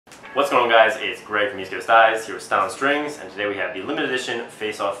What's going on, guys? It's Greg from Skaggs here with Stylinstrings, and today we have the limited edition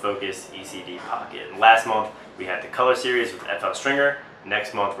Faceoff Focus ECD pocket. And last month we had the color series with FL Stringer.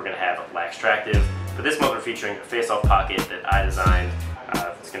 Next month we're going to have Lax Tractive. But this month we're featuring a Faceoff pocket that I designed.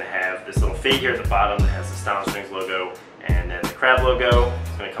 It's going to have this little fade here at the bottom that has the Stylinstrings logo and then the crab logo.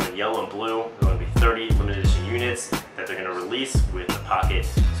 It's going to come in yellow and blue. There's going to be 30 limited edition units that they're going to release with the pocket.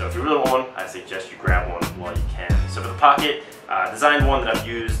 So if you really want one, I suggest you grab one while you can. So for the pocket, designed one that I've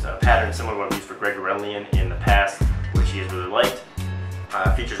used, a pattern similar to what I've used for Greg in the past, which he has really liked.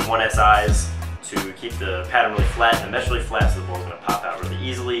 Features 1SIs to keep the pattern really flat and the mesh really flat, so the ball is going to pop out really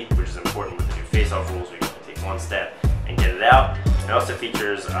easily, which is important with the new face-off rules where you can only take one step and get it out. It also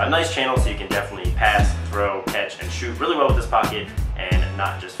features a nice channel so you can definitely pass, throw, catch, and shoot really well with this pocket and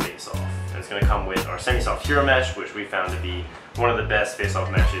not just face off. And it's going to come with our semi-soft Hero mesh, which we found to be one of the best face-off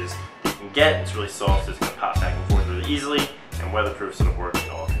meshes that you can get. It's really soft, so it's going to pop back and forth really easily, and weatherproof, so it'll work in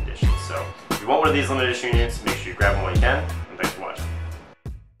all conditions. So if you want one of these limited edition units, make sure you grab one while you can.